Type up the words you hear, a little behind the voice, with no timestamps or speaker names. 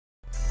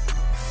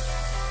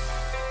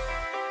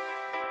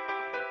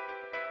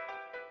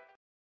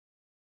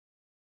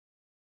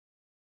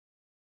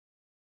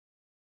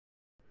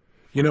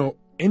You know,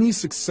 any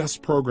success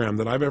program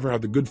that I've ever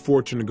had the good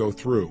fortune to go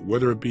through,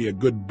 whether it be a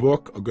good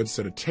book, a good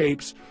set of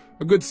tapes,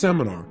 a good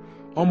seminar,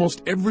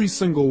 almost every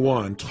single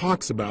one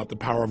talks about the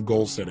power of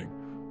goal setting.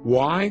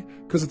 Why?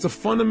 Because it's a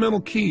fundamental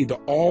key to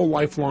all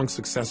lifelong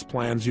success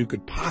plans you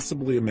could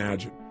possibly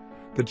imagine.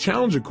 The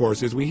challenge, of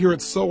course, is we hear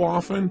it so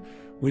often,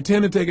 we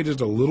tend to take it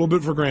just a little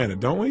bit for granted,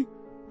 don't we?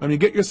 I mean,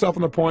 get yourself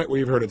in the point where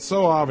you've heard it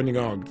so often, you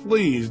go,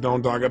 please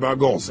don't talk about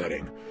goal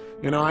setting.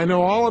 You know, I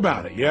know all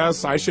about it.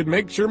 Yes, I should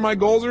make sure my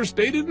goals are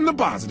stated in the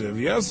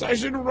positive. Yes, I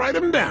should write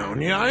them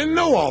down. Yeah, I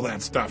know all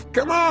that stuff.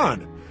 Come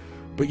on.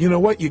 But you know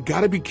what? You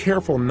got to be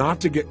careful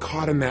not to get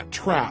caught in that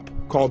trap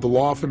called the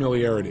law of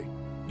familiarity.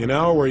 You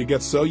know, where you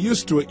get so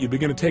used to it, you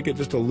begin to take it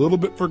just a little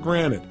bit for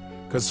granted,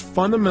 because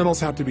fundamentals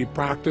have to be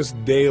practiced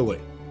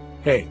daily.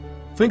 Hey,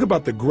 think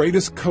about the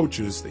greatest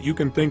coaches that you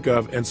can think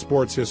of in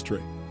sports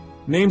history.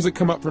 Names that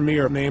come up for me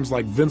are names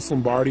like Vince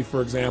Lombardi,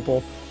 for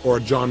example, or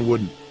John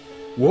Wooden.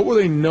 What were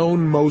they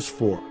known most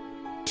for?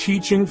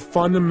 Teaching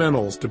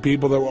fundamentals to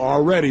people that were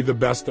already the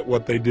best at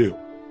what they do.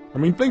 I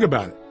mean, think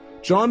about it.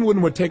 John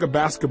Wooden would take a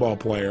basketball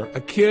player,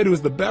 a kid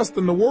who's the best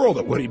in the world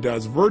at what he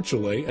does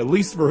virtually, at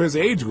least for his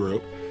age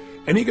group,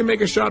 and he can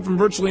make a shot from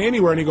virtually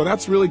anywhere, and he'd go,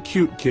 that's really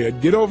cute, kid.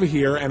 Get over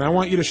here, and I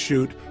want you to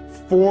shoot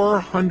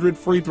 400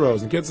 free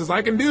throws. And the kid says,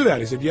 I can do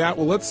that. He said, yeah,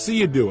 well, let's see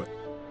you do it.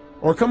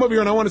 Or come over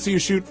here, and I want to see you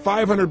shoot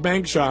 500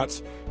 bank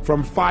shots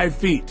from 5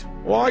 feet.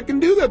 Well, I can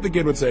do that, the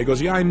kid would say. He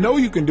goes, yeah, I know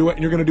you can do it,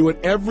 and you're going to do it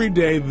every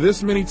day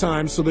this many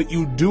times so that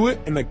you do it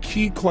in the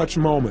key clutch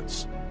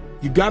moments.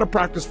 You got to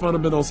practice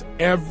fundamentals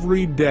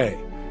every day.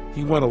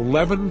 He won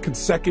 11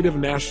 consecutive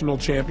national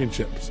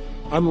championships,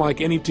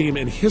 unlike any team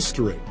in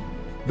history.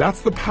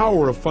 That's the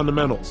power of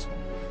fundamentals.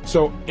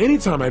 So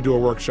anytime I do a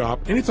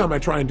workshop, anytime I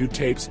try and do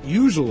tapes,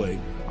 usually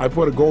I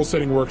put a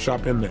goal-setting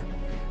workshop in there.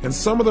 And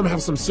some of them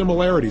have some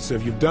similarities. So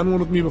if you've done one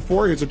with me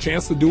before, here's a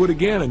chance to do it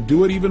again and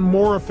do it even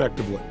more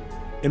effectively.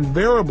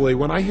 Invariably,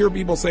 when I hear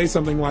people say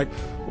something like,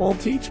 well,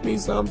 teach me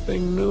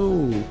something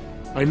new,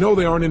 I know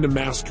they aren't into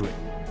mastery.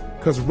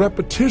 Because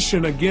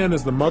repetition, again,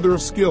 is the mother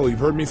of skill. You've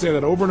heard me say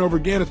that over and over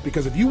again. It's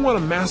because if you want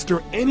to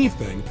master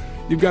anything,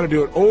 you've got to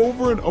do it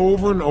over and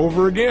over and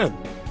over again.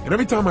 And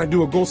every time I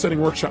do a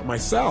goal-setting workshop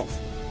myself,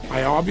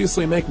 I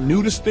obviously make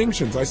new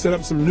distinctions. I set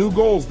up some new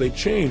goals. They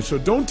change. So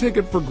don't take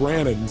it for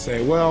granted and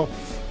say, well,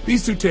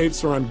 these 2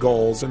 tapes are on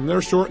goals, and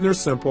they're short and they're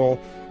simple,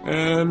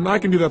 and I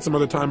can do that some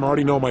other time. I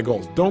already know my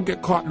goals. Don't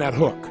get caught in that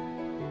hook.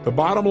 The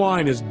bottom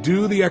line is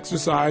do the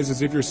exercise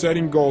as if you're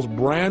setting goals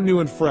brand new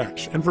and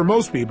fresh. And for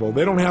most people,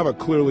 they don't have a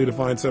clearly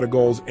defined set of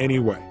goals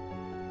anyway.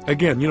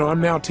 Again, you know,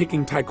 I'm now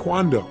taking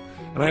Taekwondo,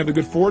 and I have the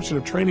good fortune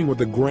of training with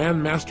the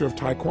Grand Master of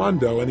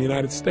Taekwondo in the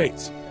United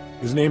States.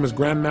 His name is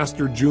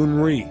Grandmaster Jun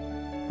Rhee.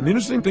 And the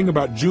interesting thing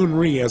about Jun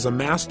Rhee as a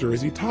master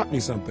is he taught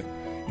me something.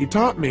 He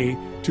taught me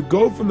to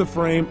go from the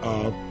frame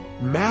of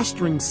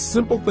mastering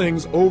simple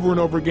things over and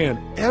over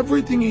again.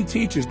 Everything he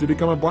teaches to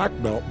become a black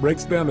belt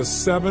breaks down to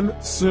 7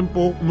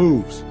 simple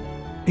moves.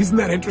 Isn't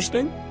that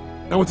interesting?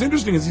 Now what's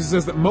interesting is he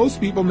says that most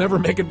people never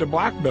make it to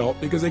black belt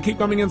because they keep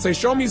coming in and say,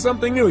 show me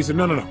something new. He said,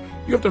 no.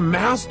 You have to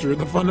master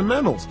the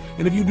fundamentals.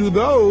 And if you do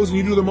those and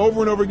you do them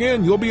over and over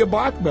again, you'll be a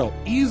black belt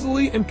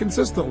easily and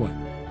consistently.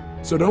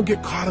 So don't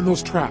get caught in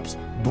those traps.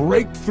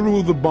 Break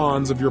through the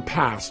bonds of your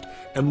past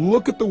and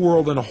look at the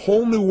world in a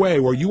whole new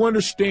way where you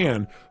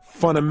understand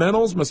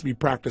fundamentals must be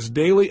practiced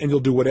daily and you'll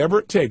do whatever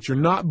it takes. You're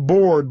not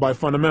bored by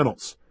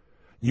fundamentals.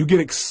 You get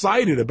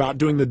excited about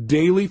doing the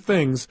daily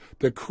things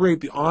that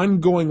create the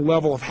ongoing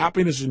level of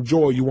happiness and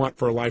joy you want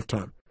for a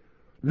lifetime.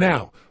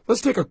 Now,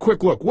 let's take a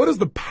quick look. What is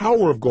the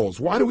power of goals?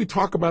 Why do we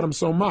talk about them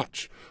so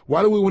much?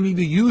 Why do we need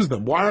to use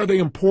them? Why are they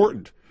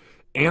important?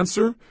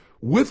 Answer: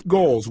 with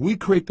goals, we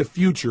create the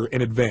future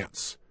in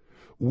advance.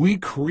 We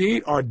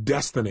create our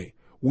destiny.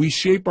 We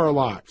shape our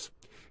lives.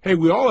 Hey,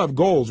 we all have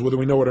goals, whether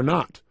we know it or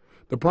not.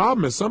 The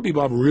problem is some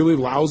people have really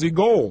lousy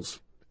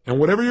goals. And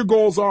whatever your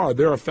goals are,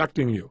 they're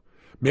affecting you.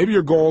 Maybe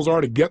your goals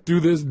are to get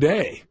through this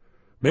day.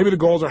 Maybe the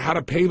goals are how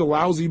to pay the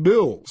lousy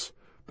bills.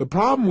 The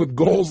problem with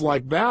goals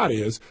like that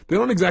is they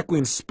don't exactly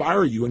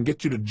inspire you and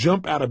get you to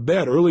jump out of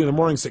bed early in the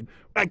morning saying,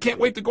 I can't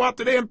wait to go out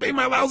today and pay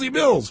my lousy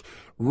bills.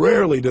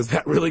 Rarely does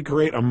that really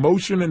create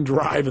emotion and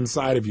drive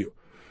inside of you.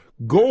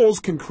 Goals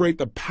can create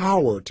the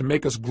power to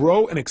make us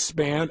grow and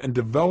expand and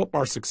develop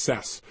our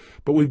success.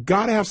 But we've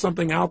got to have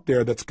something out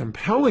there that's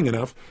compelling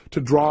enough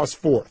to draw us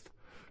forth.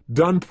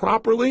 Done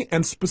properly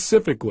and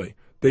specifically,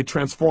 they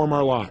transform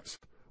our lives.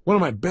 One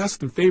of my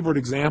best and favorite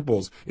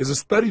examples is a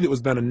study that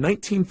was done in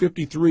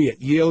 1953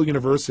 at Yale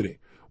University.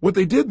 What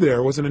they did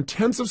there was an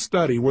intensive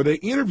study where they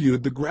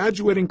interviewed the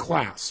graduating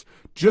class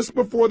just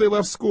before they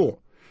left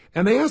school.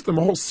 And they asked them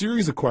a whole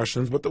series of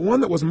questions, but the one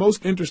that was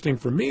most interesting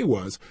for me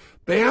was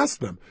they asked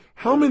them,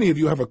 how many of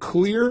you have a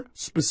clear,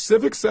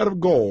 specific set of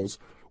goals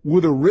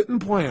with a written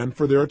plan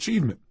for their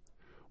achievement?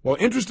 Well,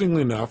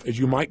 interestingly enough, as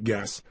you might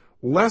guess,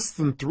 less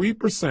than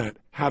 3%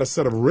 had a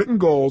set of written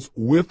goals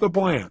with a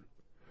plan.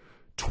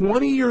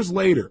 20 years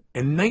later,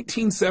 in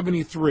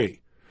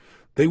 1973,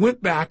 they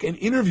went back and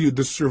interviewed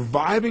the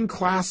surviving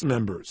class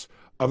members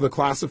of the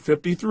class of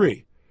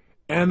 53.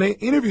 And they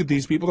interviewed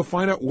these people to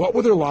find out what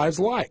were their lives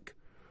like.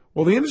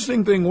 Well, the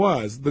interesting thing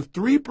was the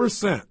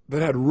 3%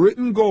 that had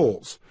written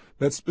goals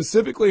that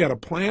specifically had a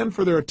plan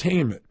for their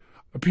attainment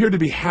appeared to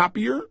be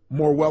happier,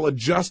 more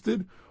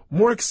well-adjusted,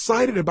 more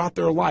excited about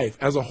their life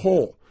as a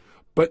whole.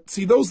 But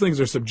see, those things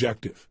are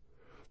subjective.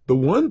 The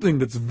one thing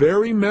that's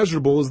very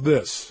measurable is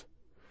this.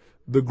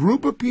 The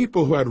group of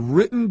people who had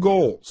written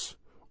goals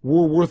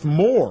were worth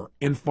more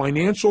in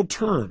financial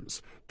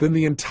terms than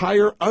the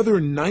entire other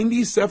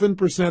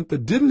 97%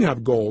 that didn't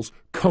have goals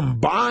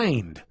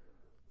combined.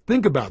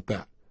 Think about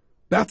that.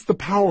 That's the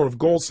power of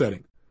goal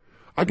setting.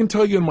 I can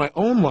tell you in my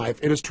own life,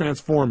 it has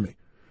transformed me.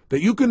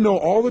 That you can know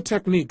all the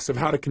techniques of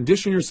how to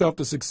condition yourself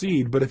to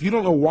succeed, but if you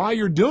don't know why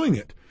you're doing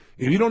it,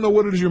 if you don't know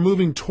what it is you're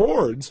moving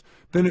towards,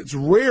 then it's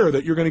rare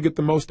that you're going to get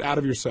the most out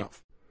of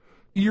yourself.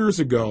 Years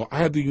ago, I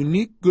had the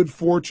unique good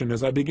fortune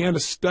as I began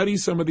to study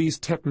some of these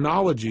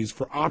technologies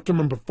for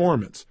optimum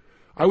performance.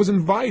 I was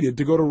invited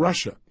to go to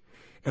Russia,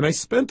 and I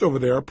spent over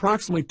there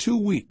approximately 2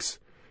 weeks.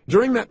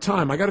 During that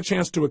time, I got a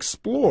chance to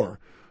explore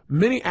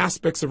many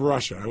aspects of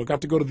Russia. I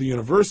got to go to the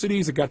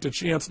universities. I got the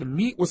chance to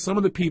meet with some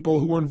of the people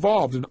who were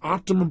involved in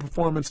optimum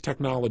performance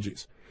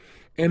technologies.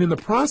 And in the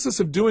process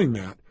of doing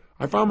that,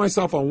 I found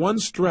myself on one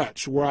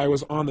stretch where I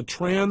was on the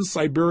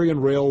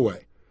Trans-Siberian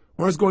Railway,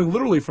 where I was going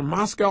literally from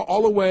Moscow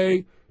all the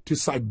way to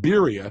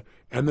Siberia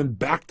and then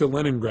back to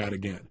Leningrad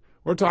again.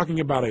 We're talking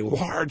about a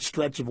large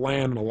stretch of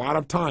land and a lot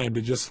of time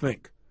to just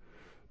think.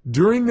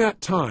 During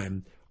that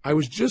time, I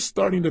was just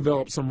starting to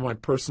develop some of my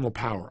personal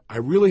power. I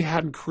really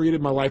hadn't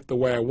created my life the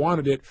way I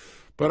wanted it,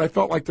 but I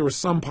felt like there were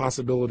some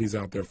possibilities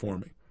out there for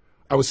me.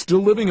 I was still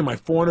living in my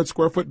 400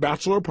 square foot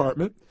bachelor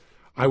apartment.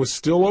 I was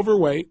still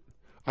overweight.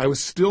 I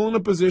was still in a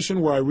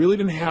position where I really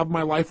didn't have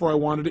my life where I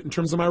wanted it in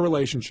terms of my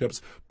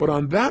relationships. But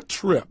on that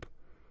trip,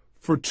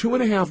 for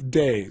 2.5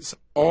 days,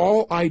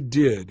 all I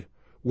did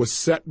was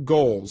set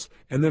goals.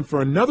 And then for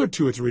another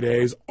 2 or 3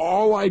 days,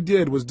 all I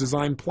did was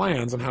design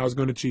plans on how I was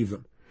going to achieve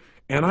them.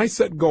 And I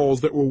set goals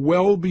that were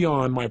well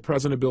beyond my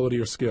present ability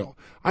or skill.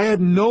 I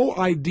had no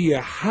idea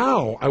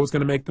how I was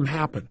going to make them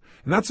happen.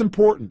 And that's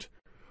important.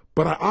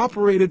 But I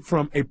operated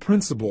from a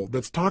principle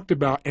that's talked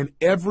about in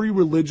every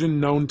religion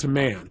known to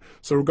man.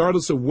 So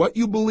regardless of what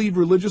you believe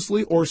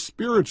religiously or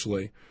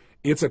spiritually,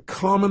 it's a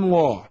common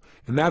law.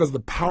 And that is the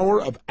power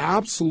of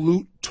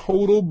absolute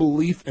total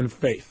belief and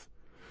faith.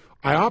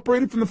 I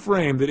operated from the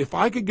frame that if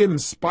I could get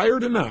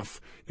inspired enough,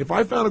 if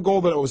I found a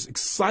goal that was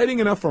exciting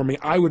enough for me,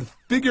 I would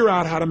figure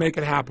out how to make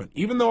it happen.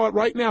 Even though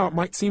right now it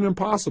might seem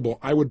impossible,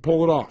 I would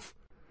pull it off.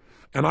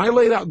 And I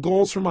laid out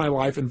goals for my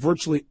life in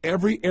virtually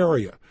every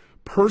area,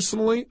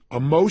 personally,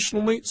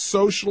 emotionally,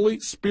 socially,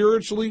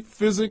 spiritually,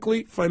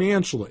 physically,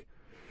 financially.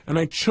 And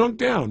I chunked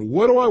down,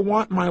 what do I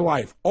want in my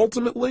life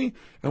ultimately,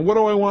 and what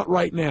do I want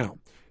right now?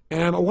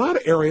 And a lot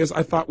of areas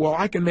I thought, well,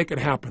 I can make it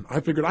happen.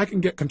 I figured I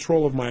can get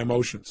control of my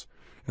emotions.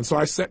 And so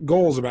I set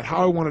goals about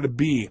how I wanted to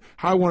be,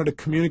 how I wanted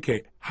to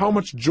communicate, how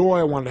much joy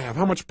I wanted to have,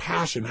 how much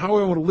passion, how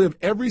I want to live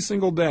every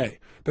single day,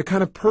 the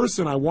kind of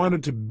person I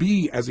wanted to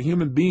be as a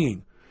human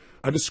being.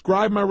 I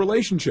described my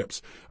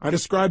relationships. I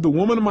described the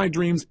woman of my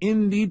dreams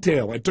in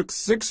detail. I took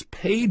 6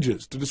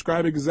 pages to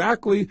describe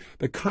exactly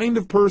the kind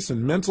of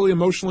person, mentally,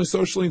 emotionally,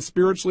 socially, and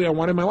spiritually I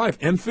wanted in my life,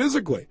 and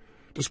physically.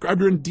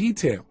 Described her in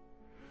detail.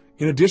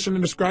 In addition, I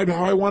described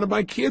how I wanted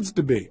my kids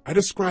to be. I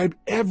described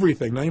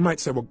everything. Now you might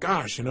say, well,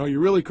 gosh, you're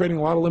really creating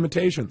a lot of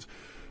limitations.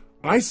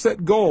 I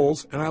set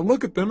goals, and I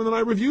look at them, and then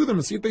I review them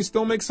and see if they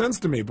still make sense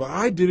to me. But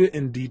I did it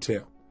in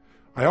detail.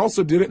 I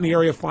also did it in the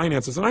area of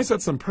finances, and I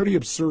set some pretty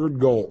absurd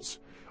goals.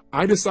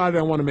 I decided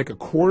I want to make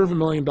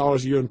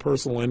 $250,000 a year in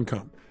personal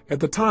income. At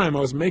the time, I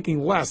was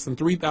making less than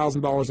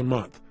 $3,000 a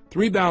month.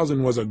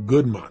 $3,000 was a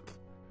good month.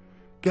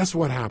 Guess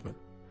what happened?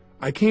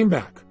 I came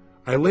back.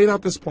 I laid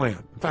out this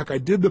plan. In fact, I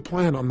did the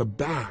plan on the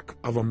back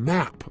of a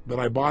map that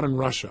I bought in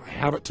Russia. I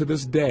have it to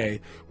this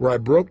day where I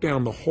broke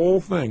down the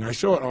whole thing. I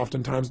show it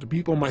oftentimes to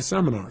people in my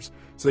seminars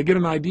so they get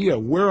an idea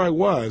where I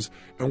was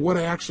and what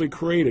I actually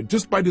created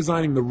just by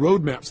designing the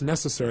roadmaps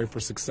necessary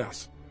for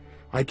success.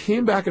 I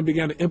came back and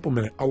began to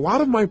implement it. A lot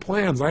of my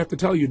plans, I have to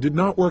tell you, did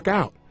not work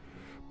out.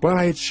 But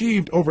I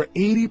achieved over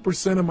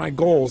 80% of my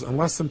goals in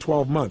less than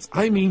 12 months.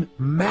 I mean,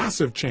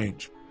 massive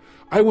change.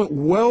 I went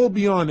well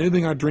beyond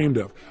anything I dreamed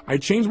of. I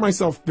changed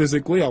myself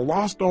physically. I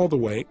lost all the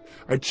weight.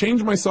 I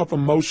changed myself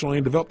emotionally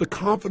and developed the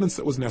confidence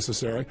that was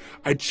necessary.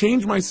 I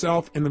changed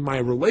myself in my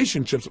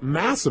relationships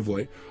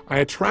massively. I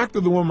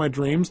attracted the woman of my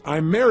dreams.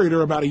 I married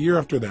her about a year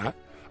after that.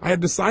 I had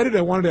decided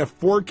I wanted to have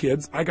 4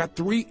 kids. I got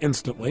 3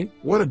 instantly.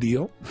 What a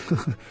deal.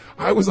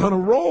 I was on a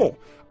roll.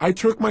 I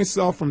took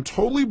myself from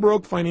totally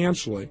broke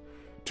financially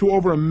to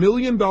over $1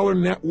 million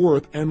net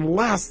worth in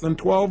less than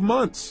 12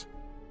 months.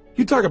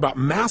 You talk about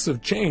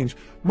massive change.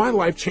 My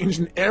life changed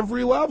in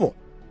every level.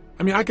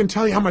 I mean, I can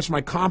tell you how much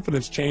my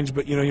confidence changed,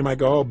 but you might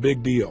go, oh,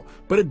 big deal.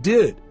 But it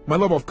did. My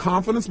level of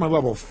confidence, my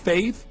level of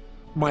faith,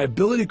 my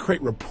ability to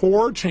create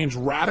rapport changed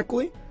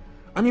radically.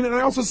 I mean, and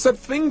I also set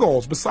thing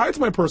goals besides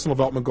my personal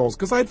development goals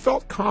because I had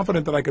felt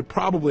confident that I could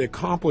probably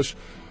accomplish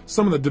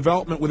some of the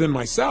development within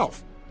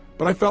myself.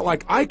 but I felt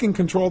like I can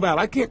control that.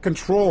 I can't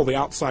control the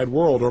outside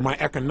world or my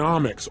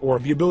economics or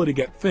the ability to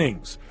get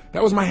things.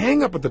 That was my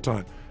hang-up at the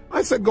time.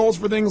 I set goals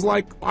for things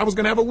like I was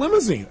going to have a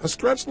limousine, a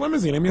stretched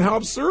limousine. I mean, how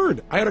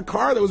absurd. I had a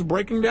car that was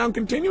breaking down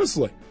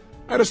continuously.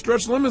 I had a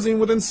stretched limousine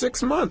within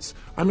 6 months.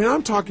 I mean,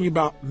 I'm talking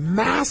about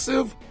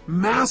massive,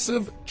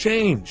 massive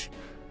change.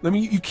 I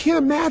mean, you can't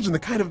imagine the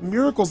kind of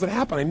miracles that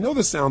happen. I know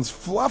this sounds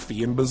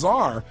fluffy and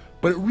bizarre,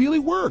 but it really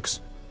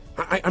works.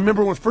 I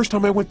remember when the first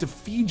time I went to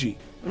Fiji.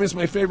 I mean, it's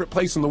my favorite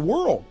place in the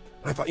world.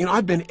 I thought,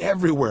 I've been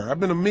everywhere. I've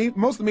been to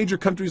most of the major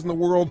countries in the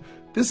world.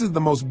 This is the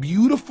most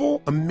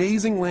beautiful,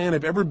 amazing land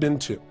I've ever been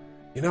to.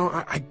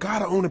 I got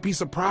to own a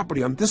piece of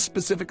property on this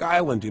specific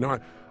island.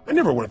 I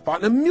never would have thought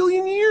in a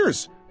million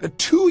years that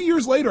 2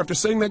 years later, after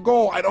setting that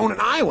goal, I'd own an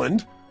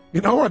island,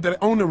 or that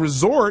I own a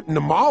resort in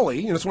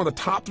Namali. It's one of the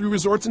top 3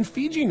 resorts in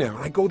Fiji now.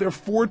 I go there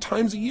 4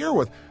 times a year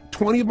with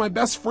 20 of my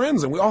best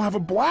friends, and we all have a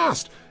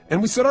blast.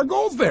 And we set our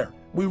goals there.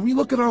 We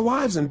relook at our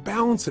lives and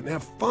balance it and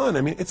have fun.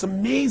 I mean, it's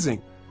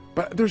amazing.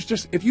 But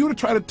if you would have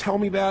tried to tell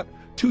me that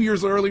 2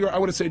 years earlier, I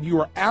would have said, you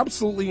are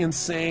absolutely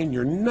insane.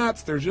 You're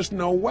nuts. There's just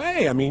no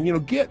way. I mean,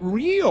 get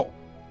real.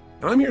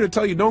 And I'm here to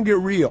tell you, don't get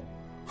real.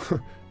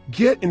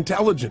 Get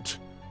intelligent.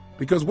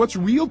 Because what's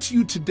real to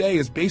you today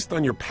is based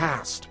on your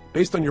past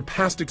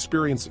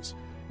experiences.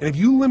 And if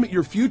you limit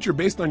your future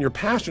based on your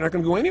past, you're not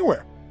going to go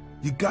anywhere.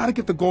 You got to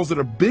get the goals that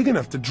are big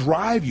enough to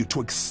drive you, to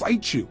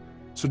excite you.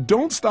 So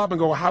don't stop and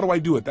go, how do I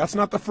do it? That's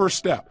not the first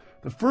step.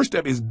 The first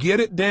step is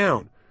get it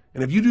down.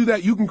 And if you do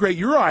that, you can create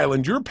your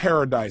island, your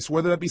paradise,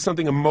 whether that be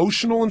something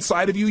emotional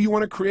inside of you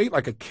want to create,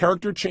 like a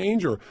character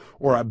change or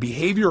a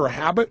behavior or a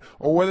habit,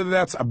 or whether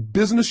that's a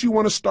business you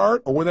want to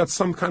start, or whether that's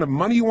some kind of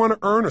money you want to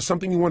earn or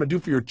something you want to do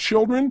for your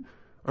children.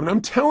 I mean, I'm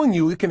telling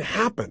you, it can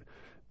happen.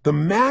 The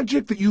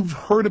magic that you've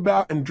heard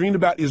about and dreamed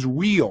about is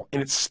real,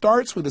 and it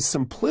starts with a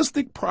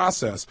simplistic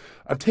process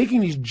of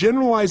taking these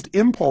generalized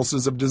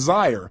impulses of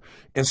desire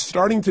and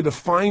starting to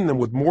define them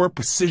with more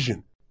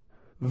precision.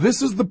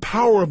 This is the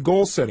power of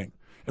goal setting,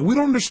 and we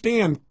don't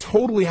understand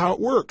totally how it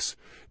works.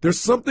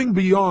 There's something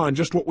beyond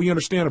just what we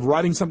understand of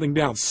writing something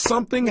down.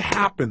 Something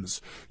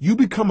happens. You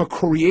become a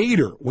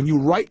creator when you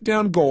write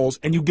down goals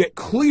and you get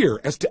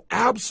clear as to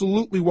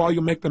absolutely why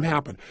you make them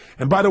happen.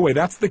 And by the way,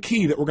 that's the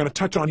key that we're going to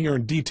touch on here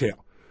in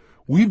detail.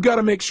 We've got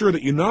to make sure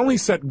that you not only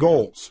set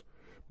goals,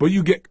 but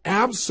you get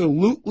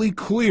absolutely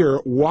clear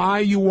why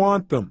you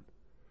want them.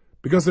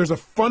 Because there's a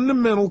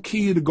fundamental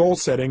key to goal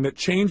setting that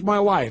changed my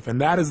life,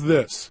 and that is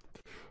this.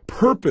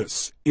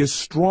 Purpose is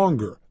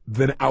stronger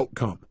than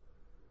outcome.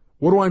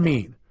 What do I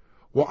mean?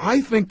 Well, I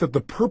think that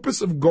the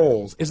purpose of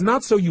goals is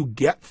not so you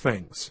get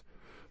things.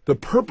 The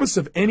purpose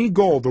of any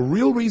goal, the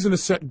real reason to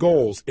set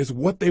goals, is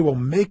what they will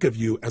make of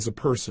you as a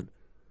person.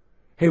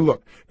 Hey,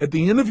 look, at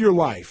the end of your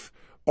life,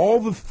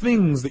 all the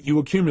things that you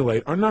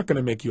accumulate are not going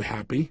to make you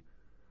happy.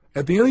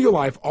 At the end of your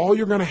life, all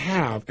you're going to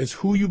have is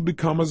who you've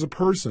become as a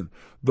person,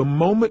 the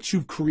moments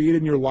you've created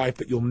in your life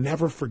that you'll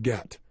never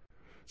forget.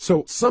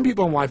 So some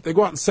people in life, they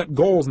go out and set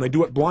goals and they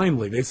do it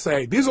blindly. They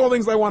say, these are all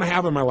things I want to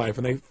have in my life.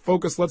 And they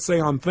focus, let's say,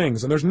 on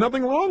things. And there's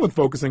nothing wrong with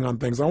focusing on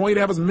things. I want you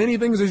to have as many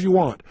things as you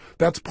want.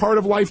 That's part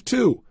of life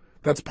too.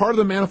 That's part of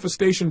the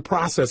manifestation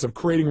process of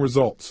creating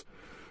results.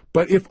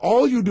 But if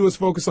all you do is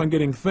focus on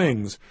getting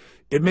things,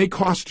 it may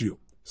cost you.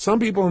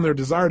 Some people in their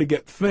desire to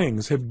get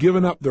things have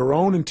given up their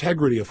own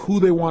integrity of who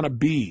they want to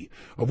be,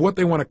 of what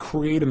they want to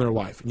create in their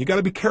life. And you got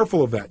to be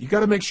careful of that. You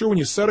got to make sure when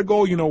you set a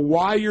goal, you know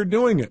why you're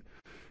doing it.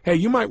 Hey,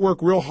 you might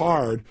work real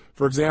hard,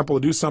 for example,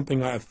 to do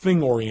something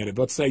thing-oriented.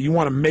 Let's say you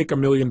want to make $1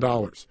 million.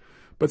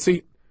 But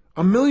see,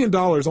 $1 million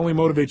only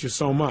motivates you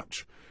so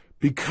much.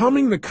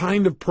 Becoming the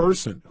kind of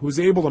person who's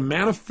able to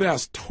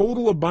manifest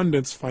total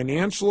abundance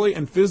financially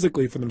and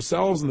physically for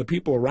themselves and the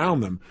people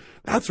around them,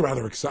 that's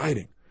rather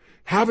exciting.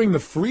 Having the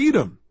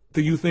freedom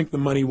that you think the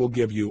money will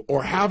give you,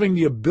 or having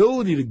the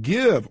ability to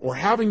give, or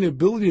having the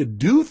ability to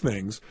do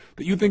things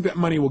that you think that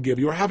money will give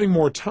you, or having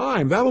more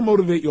time, that'll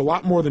motivate you a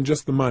lot more than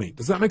just the money.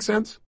 Does that make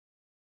sense?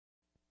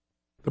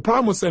 The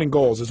problem with setting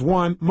goals is,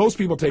 one, most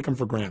people take them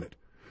for granted.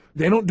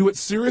 They don't do it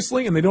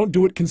seriously, and they don't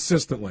do it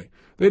consistently.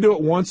 They do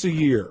it once a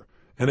year,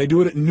 and they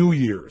do it at New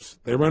Year's.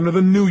 They run into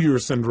the New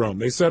Year's syndrome.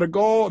 They set a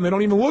goal, and they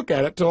don't even look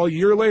at it till a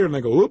year later, and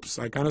they go, oops,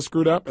 I kind of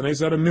screwed up, and they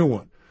set a new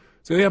one.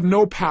 So they have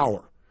no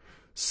power.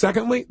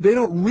 Secondly, they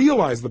don't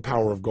realize the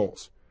power of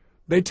goals.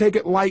 They take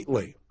it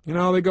lightly.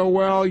 They go,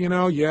 well,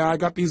 yeah, I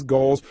got these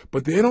goals,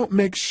 but they don't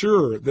make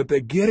sure that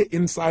they get it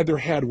inside their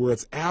head where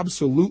it's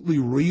absolutely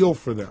real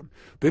for them.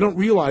 They don't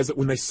realize that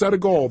when they set a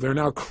goal, they're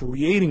now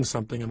creating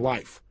something in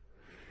life.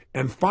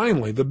 And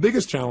finally, the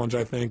biggest challenge,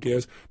 I think,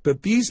 is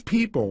that these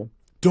people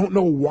don't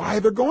know why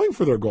they're going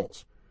for their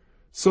goals.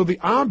 So the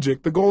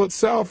object, the goal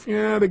itself,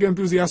 yeah, they get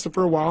enthusiastic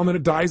for a while and then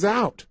it dies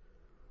out.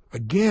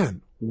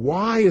 Again,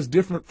 why is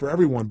different for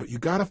everyone, but you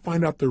got to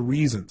find out the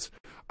reasons.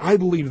 I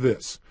believe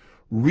this.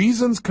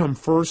 Reasons come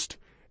first,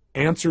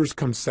 answers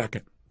come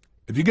second.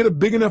 If you get a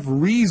big enough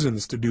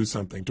reasons to do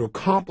something, to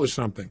accomplish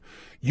something,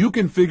 you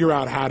can figure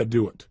out how to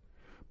do it.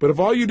 But if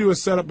all you do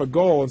is set up a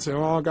goal and say,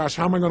 oh gosh,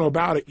 how am I going to go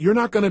about it? You're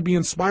not going to be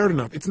inspired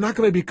enough. It's not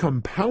going to be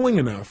compelling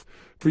enough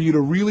for you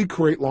to really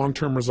create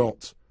long-term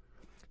results.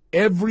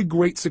 Every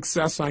great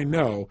success I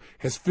know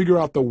has figured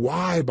out the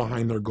why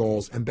behind their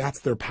goals, and that's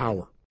their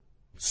power.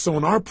 So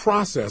in our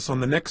process on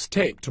the next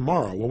tape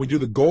tomorrow, when we do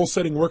the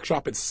goal-setting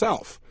workshop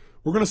itself,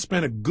 we're going to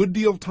spend a good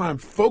deal of time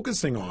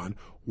focusing on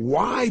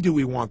why do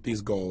we want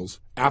these goals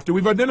after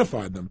we've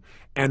identified them,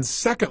 and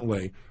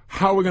secondly,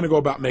 how are we going to go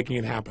about making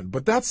it happen.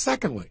 But that's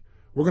secondly.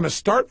 We're going to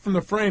start from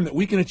the frame that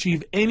we can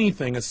achieve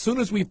anything as soon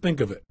as we think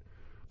of it.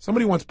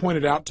 Somebody once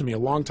pointed out to me a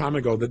long time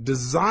ago that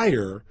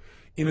desire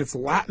in its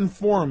Latin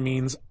form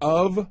means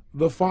of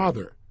the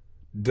Father.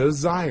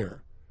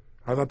 Desire.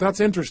 I thought that's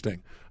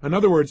interesting. In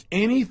other words,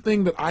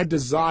 anything that I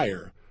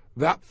desire,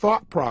 that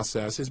thought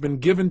process has been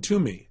given to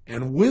me.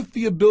 And with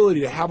the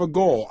ability to have a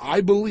goal, I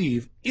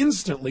believe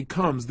instantly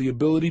comes the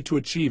ability to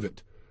achieve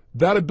it.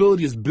 That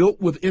ability is built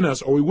within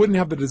us, or we wouldn't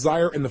have the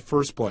desire in the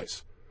first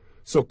place.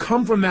 So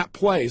come from that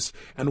place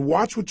and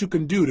watch what you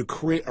can do to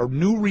create a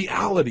new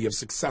reality of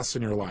success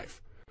in your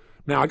life.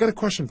 Now, I got a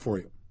question for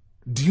you.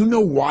 Do you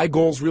know why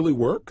goals really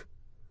work?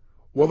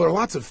 Well, there are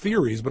lots of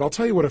theories, but I'll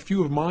tell you what a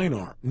few of mine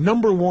are.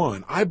 Number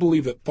one, I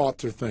believe that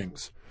thoughts are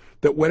things.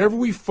 That whatever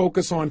we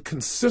focus on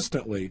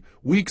consistently,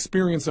 we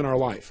experience in our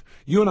life.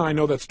 You and I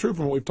know that's true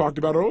from what we've talked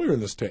about earlier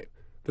in this tape.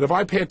 That if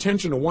I pay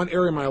attention to one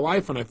area of my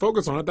life and I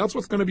focus on it, that's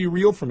what's going to be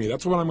real for me.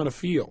 That's what I'm going to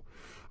feel.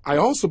 I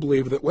also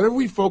believe that whatever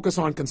we focus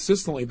on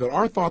consistently, that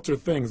our thoughts are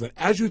things, that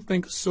as you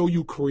think, so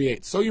you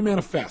create, so you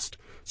manifest.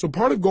 So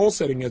part of goal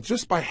setting is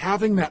just by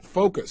having that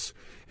focus,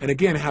 and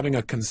again, having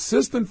a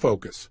consistent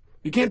focus.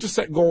 You can't just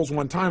set goals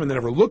one time and then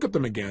never look at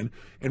them again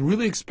and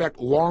really expect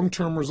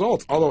long-term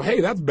results. Although,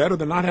 hey, that's better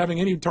than not having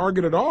any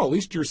target at all. At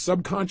least your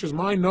subconscious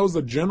mind knows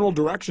the general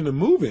direction to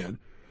move in.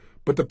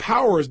 But the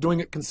power is doing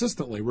it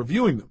consistently,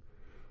 reviewing them.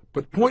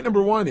 But point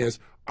number one is,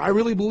 I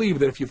really believe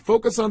that if you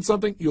focus on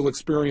something, you'll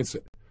experience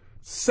it.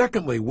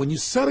 Secondly, when you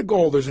set a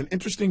goal, there's an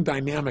interesting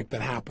dynamic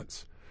that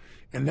happens.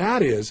 And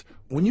that is,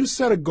 when you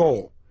set a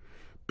goal,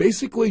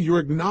 basically you're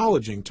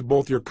acknowledging to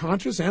both your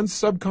conscious and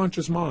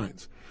subconscious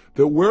minds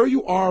that where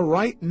you are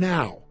right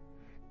now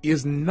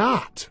is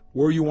not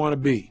where you want to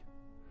be,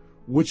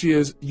 which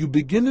is you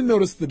begin to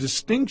notice the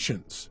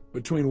distinctions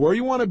between where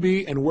you want to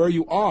be and where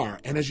you are.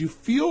 And as you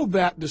feel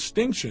that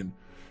distinction,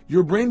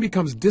 your brain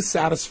becomes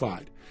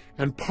dissatisfied.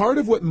 And part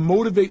of what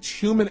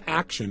motivates human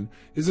action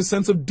is a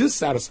sense of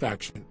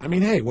dissatisfaction. I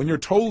mean, hey, when you're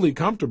totally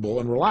comfortable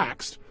and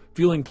relaxed,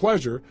 feeling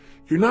pleasure,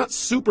 you're not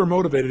super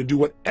motivated to do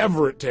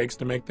whatever it takes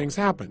to make things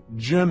happen,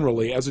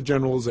 generally, as a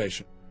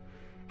generalization.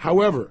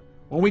 However,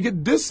 when we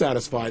get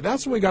dissatisfied,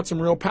 that's when we got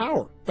some real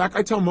power. In fact,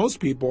 I tell most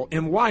people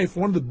in life,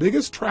 one of the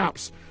biggest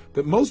traps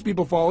that most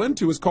people fall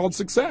into is called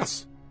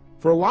success.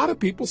 For a lot of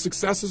people,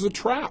 success is a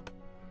trap.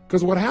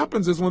 Because what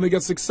happens is when they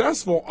get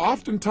successful,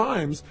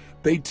 oftentimes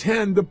they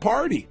tend to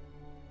party.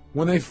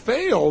 When they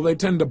fail, they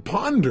tend to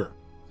ponder.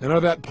 And out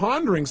of that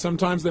pondering,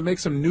 sometimes they make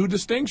some new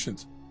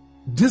distinctions.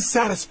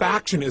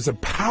 Dissatisfaction is a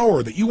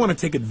power that you want to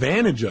take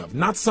advantage of,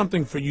 not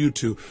something for you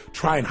to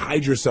try and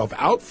hide yourself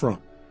out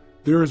from.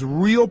 There is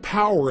real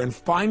power in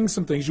finding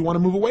some things you want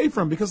to move away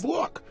from because,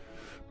 look,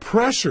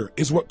 pressure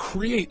is what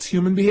creates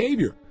human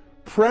behavior.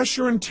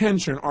 Pressure and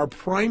tension are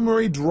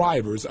primary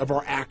drivers of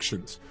our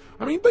actions.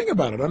 I mean, think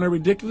about it on a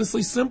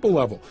ridiculously simple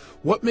level.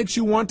 What makes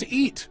you want to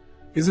eat?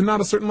 Is it not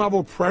a certain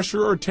level of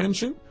pressure or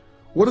tension?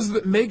 What is it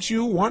that makes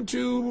you want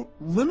to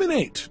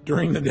eliminate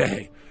during the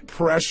day?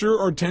 Pressure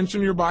or tension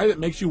in your body that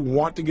makes you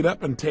want to get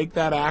up and take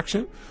that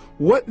action?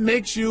 What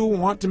makes you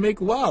want to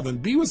make love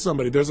and be with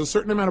somebody? There's a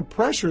certain amount of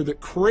pressure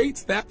that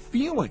creates that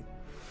feeling.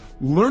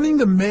 Learning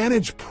to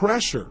manage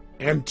pressure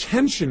and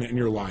tension in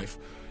your life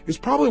is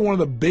probably one of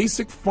the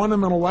basic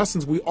fundamental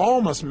lessons we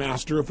all must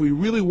master if we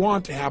really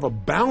want to have a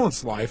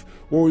balanced life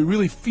where we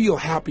really feel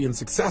happy and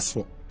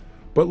successful.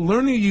 But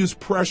learning to use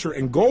pressure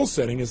and goal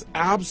setting is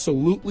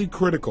absolutely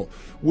critical.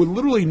 With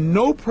literally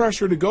no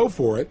pressure to go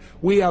for it,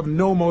 we have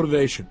no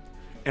motivation.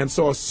 And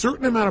so a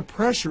certain amount of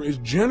pressure is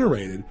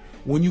generated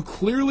when you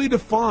clearly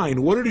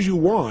define what it is you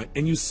want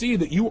and you see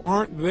that you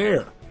aren't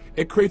there.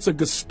 It creates a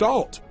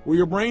gestalt where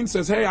your brain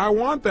says, hey, I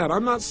want that.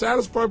 I'm not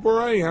satisfied where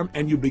I am.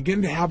 And you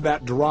begin to have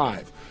that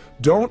drive.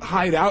 Don't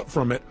hide out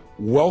from it.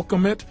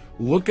 Welcome it.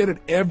 Look at it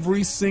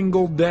every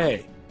single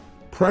day.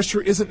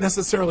 Pressure isn't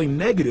necessarily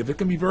negative. It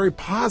can be very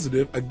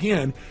positive,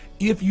 again,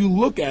 if you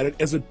look at it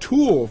as a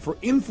tool for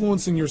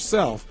influencing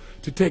yourself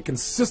to take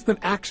consistent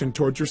action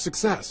towards your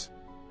success.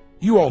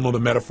 You all know the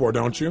metaphor,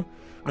 don't you?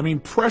 I mean,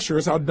 pressure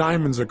is how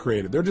diamonds are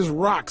created. They're just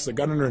rocks that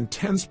got under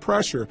intense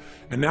pressure,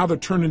 and now they're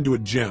turned into a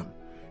gem.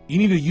 You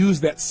need to use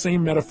that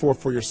same metaphor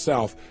for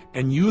yourself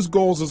and use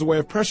goals as a way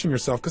of pressuring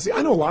yourself. Because, see,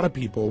 I know a lot of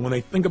people, when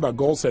they think about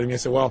goal setting, they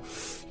say, well,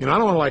 I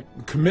don't want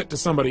to, commit to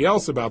somebody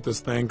else about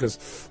this thing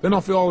because then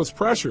I'll feel all this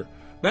pressure.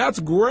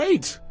 That's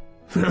great.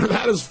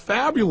 That is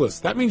fabulous.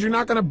 That means you're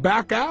not going to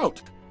back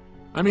out.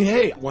 I mean,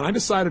 hey, when I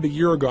decided a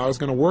year ago I was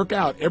going to work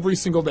out every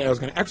single day, I was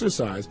going to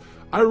exercise,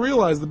 I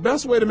realized the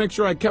best way to make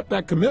sure I kept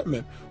that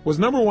commitment was,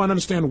 number one,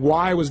 understand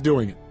why I was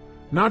doing it.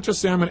 not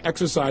just say I'm going to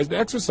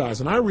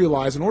exercise. And I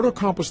realize in order to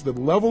accomplish the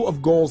level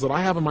of goals that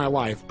I have in my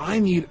life, I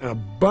need an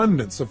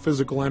abundance of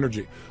physical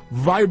energy,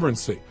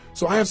 vibrancy.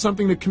 So I have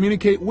something to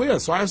communicate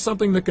with. So I have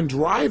something that can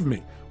drive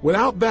me.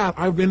 Without that,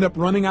 I end up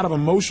running out of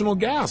emotional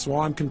gas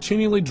while I'm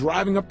continually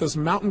driving up this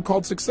mountain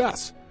called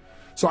success.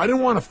 So I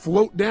didn't want to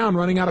float down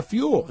running out of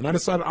fuel. And I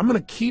decided I'm going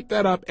to keep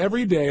that up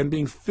every day, and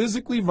being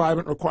physically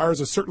vibrant requires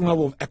a certain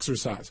level of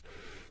exercise.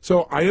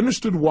 So I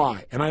understood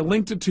why, and I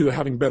linked it to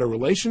having better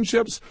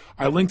relationships.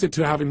 I linked it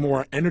to having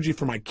more energy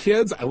for my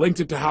kids. I linked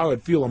it to how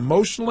I'd feel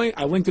emotionally.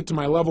 I linked it to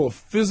my level of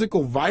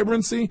physical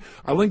vibrancy.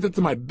 I linked it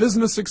to my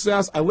business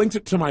success. I linked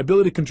it to my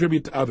ability to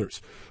contribute to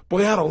others.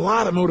 Boy, I had a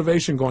lot of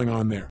motivation going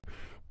on there.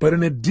 But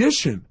in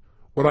addition,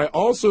 what I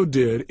also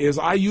did is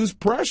I used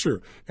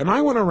pressure, and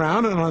I went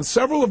around and on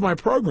several of my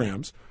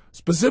programs,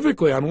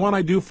 specifically on one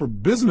I do for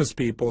business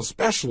people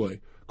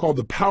especially, called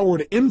The Power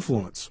to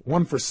Influence,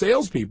 one for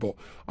salespeople.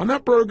 On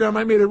that program,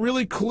 I made it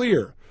really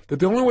clear that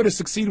the only way to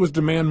succeed was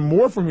demand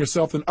more from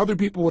yourself than other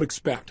people would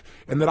expect,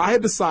 and that I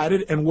had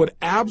decided and would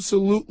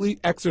absolutely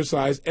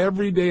exercise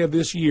every day of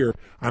this year.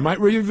 I might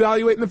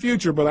reevaluate in the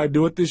future, but I'd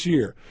do it this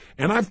year.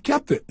 And I've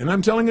kept it, and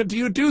I'm telling it to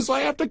you too, so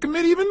I have to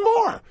commit even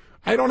more.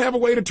 I don't have a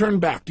way to turn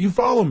back. Do you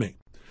follow me?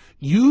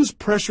 Use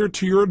pressure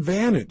to your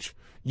advantage.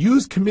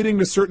 Use committing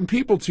to certain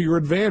people to your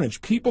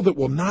advantage, people that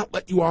will not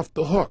let you off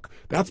the hook.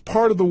 That's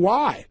part of the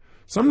why.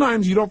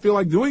 Sometimes you don't feel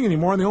like doing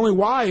anymore, and the only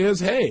why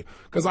is, hey,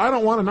 because I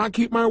don't want to not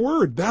keep my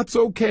word. That's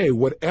okay,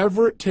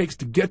 whatever it takes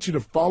to get you to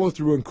follow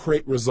through and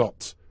create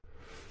results.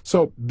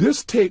 So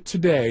this tape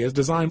today is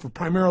designed for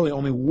primarily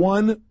only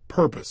one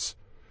purpose,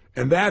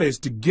 and that is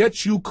to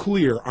get you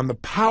clear on the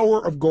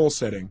power of goal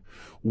setting,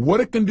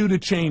 what it can do to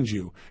change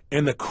you,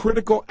 and the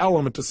critical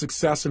element to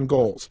success and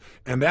goals,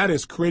 and that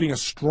is creating a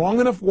strong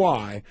enough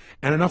why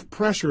and enough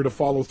pressure to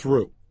follow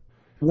through.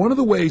 One of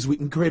the ways we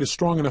can create a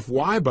strong enough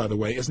why, by the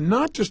way, is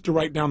not just to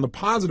write down the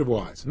positive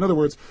whys. In other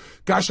words,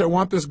 gosh, I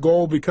want this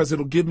goal because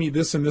it'll give me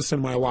this and this in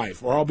my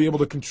life, or I'll be able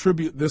to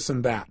contribute this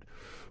and that.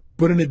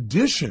 But in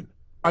addition,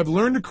 I've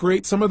learned to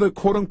create some of the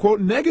quote-unquote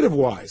negative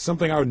whys,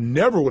 something I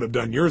never would have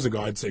done years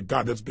ago. I'd say,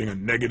 God, that's being a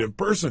negative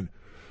person.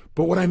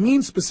 But what I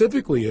mean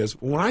specifically is,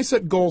 when I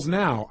set goals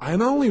now, I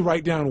not only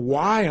write down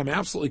why I'm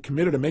absolutely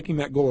committed to making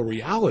that goal a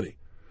reality,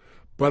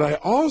 but I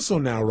also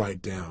now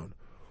write down,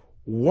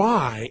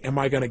 why am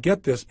I going to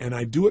get this? And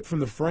I do it from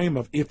the frame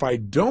of, if I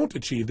don't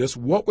achieve this,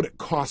 what would it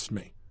cost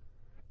me?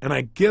 And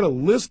I get a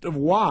list of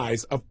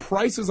whys, of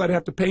prices I'd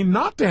have to pay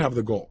not to have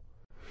the goal.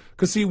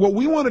 Because see, what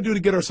we want to do to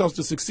get ourselves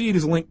to succeed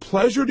is link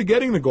pleasure to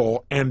getting the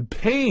goal and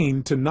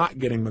pain to not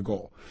getting the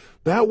goal.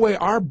 That way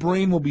our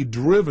brain will be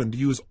driven to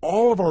use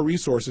all of our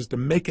resources to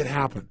make it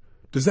happen.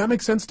 Does that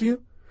make sense to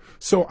you?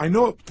 So I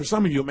know for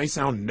some of you it may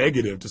sound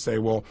negative to say,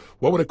 well,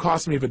 what would it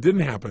cost me if it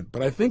didn't happen?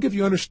 But I think if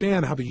you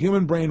understand how the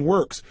human brain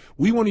works,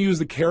 we want to use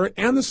the carrot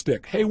and the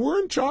stick. Hey, we're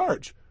in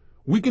charge.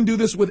 We can do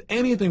this with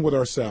anything with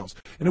ourselves.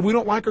 And if we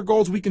don't like our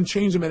goals, we can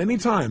change them at any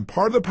time.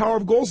 Part of the power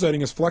of goal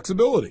setting is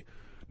flexibility.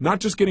 Not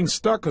just getting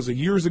stuck because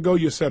years ago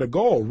you set a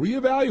goal,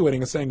 reevaluating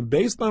and saying,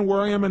 based on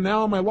where I am and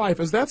now in my life,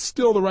 is that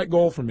still the right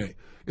goal for me?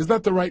 Is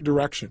that the right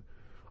direction?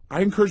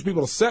 I encourage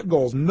people to set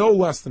goals no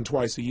less than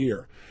twice a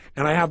year.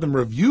 And I have them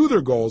review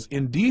their goals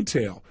in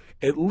detail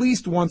at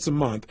least once a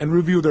month and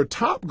review their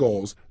top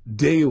goals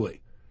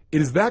daily.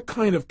 It is that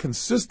kind of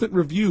consistent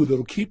review that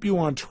will keep you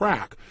on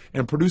track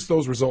and produce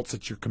those results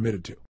that you're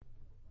committed to.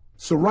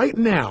 So right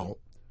now,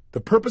 the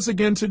purpose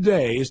again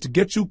today is to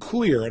get you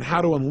clear on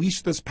how to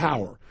unleash this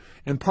power.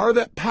 And part of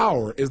that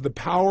power is the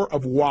power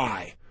of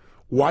why.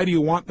 Why do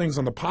you want things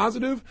on the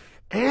positive?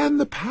 And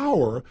the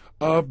power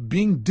of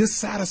being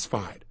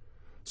dissatisfied.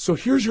 So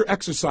here's your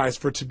exercise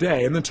for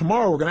today. And then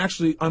tomorrow we're going to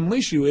actually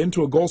unleash you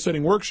into a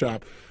goal-setting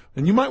workshop.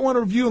 And you might want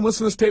to review and listen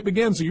to this tape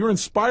again so you're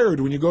inspired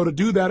when you go to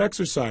do that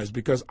exercise,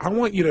 because I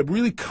want you to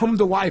really come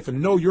to life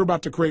and know you're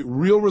about to create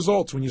real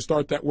results when you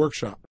start that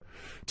workshop.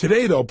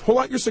 Today, though, pull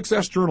out your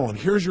success journal, and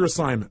here's your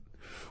assignment.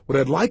 What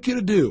I'd like you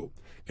to do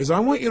is I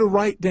want you to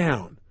write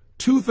down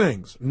two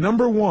things.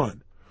 Number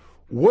one,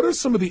 what are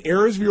some of the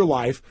areas of your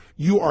life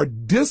you are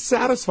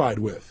dissatisfied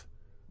with?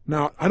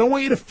 Now, I don't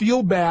want you to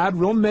feel bad,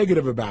 real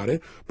negative about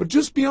it, but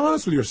just be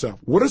honest with yourself.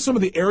 What are some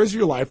of the areas of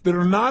your life that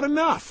are not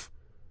enough?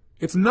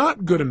 It's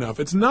not good enough.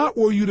 It's not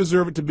where you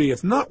deserve it to be.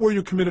 It's not where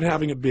you're committed to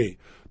having it be.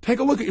 Take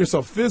a look at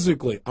yourself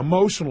physically,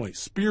 emotionally,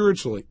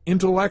 spiritually,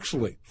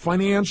 intellectually,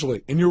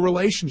 financially, in your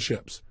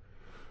relationships.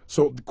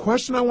 So the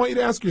question I want you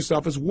to ask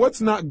yourself is, what's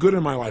not good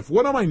in my life?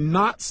 What am I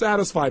not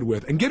satisfied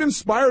with? And get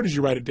inspired as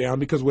you write it down,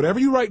 because whatever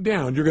you write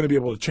down, you're going to be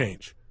able to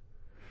change.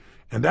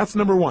 And that's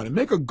number one. And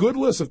make a good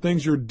list of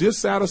things you're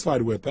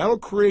dissatisfied with. That'll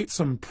create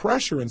some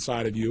pressure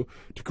inside of you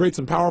to create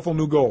some powerful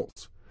new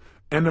goals.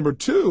 And number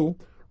two,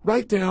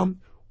 write down,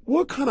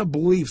 what kind of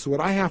beliefs would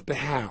I have to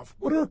have?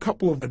 What are a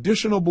couple of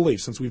additional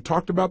beliefs, since we've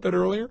talked about that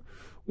earlier?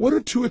 What are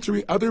 2 or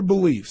 3 other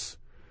beliefs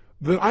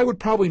that I would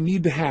probably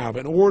need to have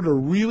in order to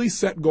really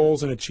set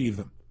goals and achieve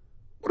them?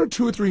 What are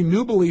 2 or 3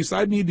 new beliefs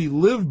I'd need to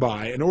live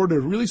by in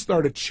order to really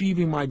start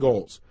achieving my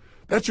goals?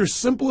 That's your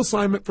simple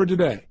assignment for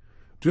today.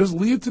 Just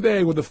leave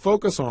today with a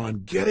focus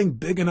on getting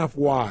big enough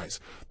whys.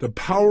 The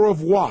power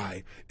of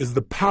why is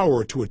the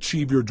power to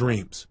achieve your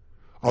dreams.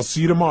 I'll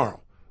see you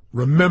tomorrow.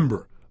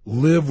 Remember,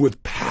 live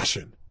with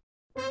passion.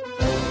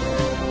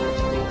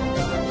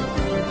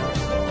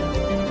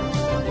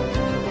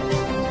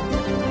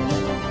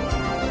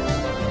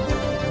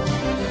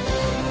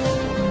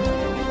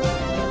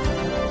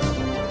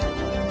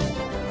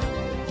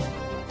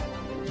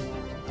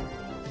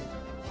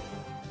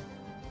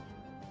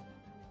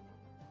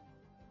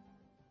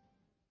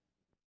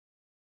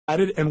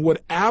 And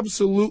would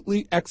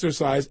absolutely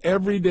exercise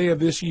every day of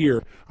this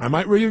year. I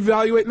might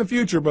reevaluate in the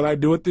future, but I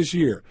do it this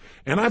year.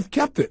 And I've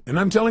kept it, and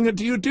I'm telling it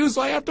to you too,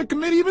 so I have to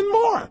commit even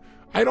more.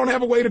 I don't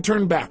have a way to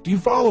turn back. Do you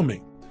follow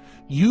me?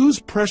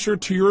 Use pressure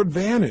to your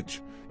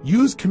advantage.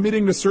 Use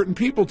committing to certain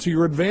people to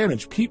your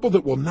advantage, people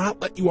that will not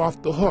let you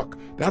off the hook.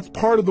 That's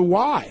part of the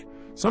why.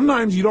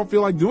 Sometimes you don't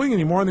feel like doing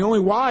anymore, and the only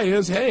why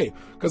is, hey,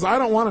 because I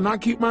don't want to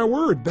not keep my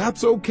word.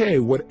 That's okay.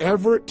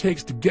 Whatever it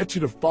takes to get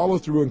you to follow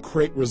through and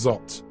create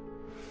results.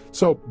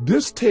 So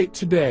this tape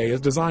today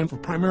is designed for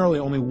primarily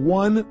only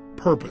one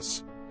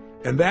purpose,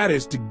 and that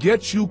is to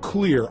get you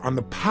clear on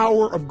the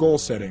power of goal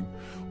setting,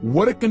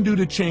 what it can do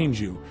to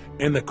change you,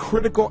 and the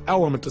critical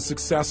element to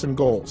success and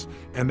goals,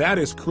 and that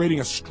is creating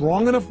a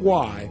strong enough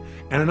why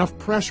and enough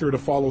pressure to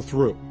follow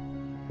through.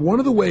 One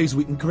of the ways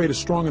we can create a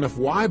strong enough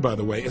why, by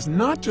the way, is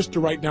not just to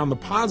write down the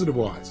positive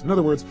whys. In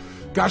other words,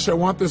 gosh, I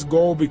want this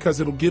goal because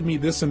it'll give me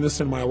this and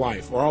this in my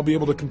life, or I'll be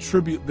able to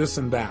contribute this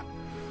and that.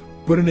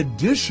 But in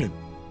addition,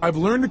 I've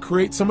learned to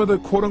create some of the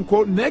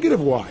quote-unquote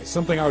negative whys,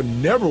 something I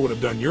never would have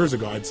done years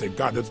ago. I'd say,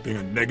 God, that's being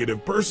a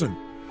negative person.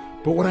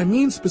 But what I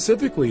mean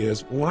specifically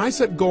is, when I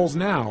set goals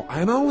now,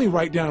 I not only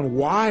write down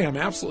why I'm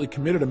absolutely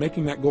committed to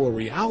making that goal a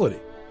reality,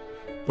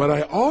 but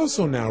I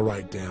also now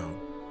write down,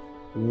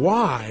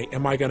 why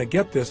am I going to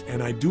get this?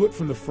 And I do it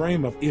from the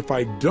frame of, if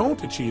I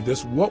don't achieve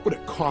this, what would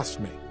it cost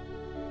me?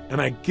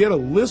 And I get a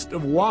list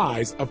of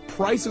whys, of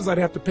prices I'd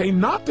have to pay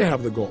not to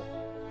have the goal.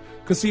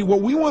 Because see,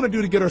 what we want to do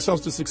to get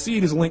ourselves to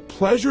succeed is link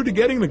pleasure to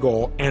getting the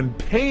goal and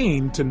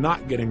pain to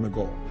not getting the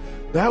goal.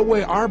 That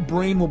way our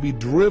brain will be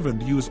driven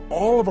to use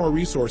all of our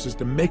resources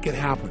to make it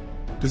happen.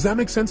 Does that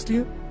make sense to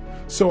you?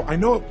 So I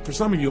know for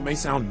some of you it may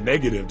sound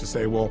negative to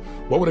say, well,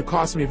 what would it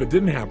cost me if it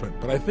didn't happen?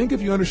 But I think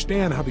if you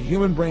understand how the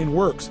human brain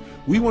works,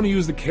 we want to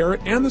use the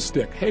carrot and the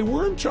stick. Hey,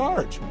 we're in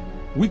charge.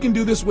 We can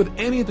do this with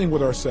anything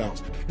with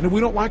ourselves. And if we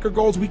don't like our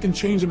goals, we can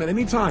change them at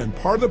any time.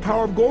 Part of the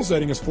power of goal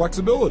setting is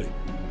flexibility.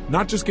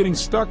 Not just getting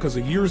stuck because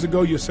years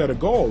ago you set a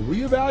goal,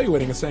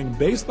 reevaluating and saying,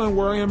 based on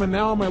where I am and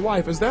now in my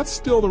life, is that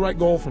still the right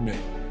goal for me?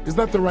 Is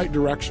that the right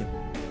direction?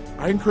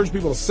 I encourage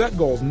people to set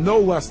goals no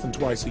less than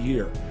twice a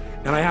year.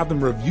 And I have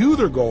them review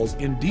their goals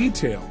in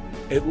detail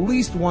at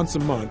least once a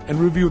month and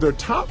review their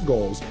top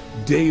goals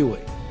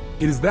daily.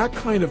 It is that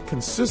kind of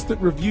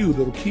consistent review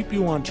that will keep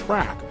you on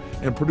track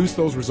and produce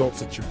those results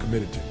that you're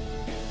committed to.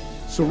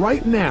 So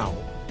right now,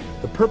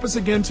 the purpose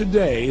again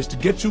today is to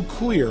get you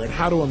clear on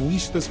how to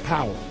unleash this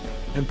power.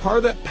 And part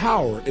of that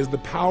power is the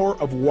power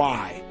of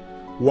why.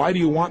 Why do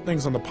you want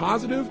things on the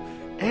positive?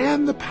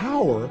 And the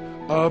power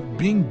of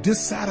being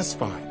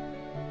dissatisfied.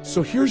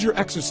 So here's your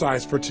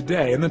exercise for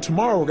today. And then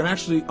tomorrow we're going to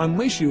actually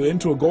unleash you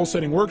into a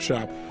goal-setting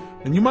workshop.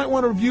 And you might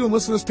want to review and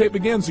listen to this tape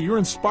again so you're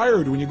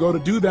inspired when you go to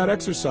do that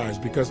exercise,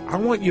 because I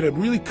want you to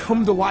really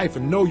come to life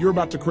and know you're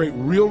about to create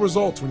real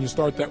results when you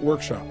start that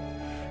workshop.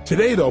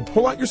 Today, though,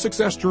 pull out your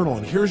success journal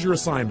and here's your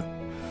assignment.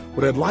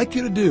 What I'd like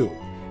you to do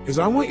is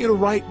I want you to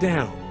write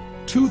down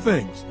two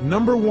things.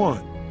 Number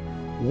one,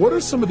 what are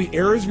some of the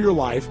areas of your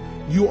life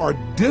you are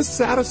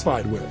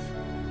dissatisfied with?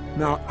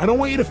 Now, I don't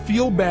want you to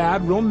feel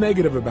bad, real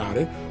negative about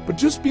it, but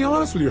just be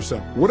honest with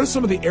yourself. What are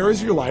some of the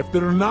areas of your life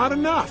that are not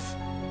enough?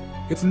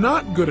 It's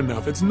not good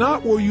enough. It's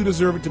not where you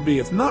deserve it to be.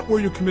 It's not where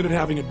you're committed to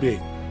having it be.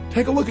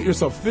 Take a look at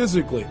yourself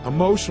physically,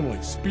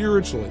 emotionally,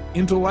 spiritually,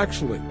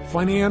 intellectually,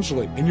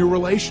 financially, in your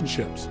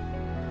relationships.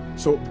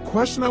 So the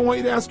question I want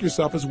you to ask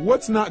yourself is,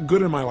 what's not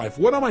good in my life?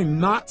 What am I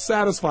not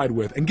satisfied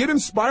with? And get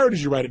inspired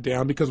as you write it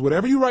down, because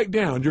whatever you write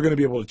down, you're going to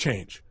be able to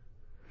change.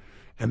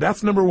 And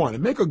that's number one.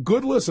 And make a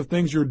good list of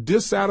things you're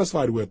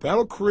dissatisfied with.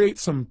 That'll create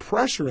some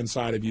pressure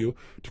inside of you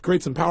to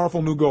create some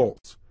powerful new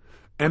goals.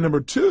 And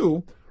number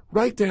two,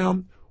 write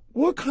down,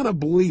 what kind of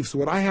beliefs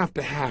would I have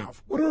to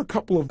have? What are a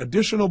couple of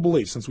additional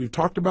beliefs, since we've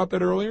talked about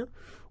that earlier?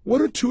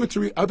 What are 2 or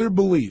 3 other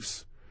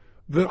beliefs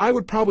that I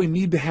would probably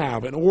need to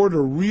have in order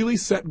to really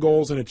set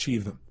goals and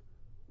achieve them?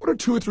 What are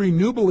 2 or 3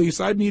 new beliefs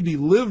I'd need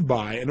to live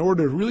by in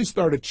order to really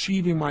start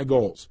achieving my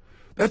goals?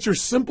 That's your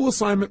simple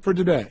assignment for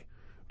today.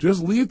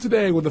 Just leave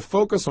today with a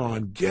focus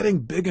on getting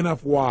big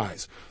enough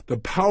whys. The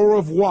power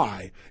of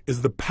why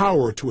is the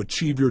power to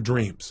achieve your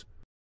dreams.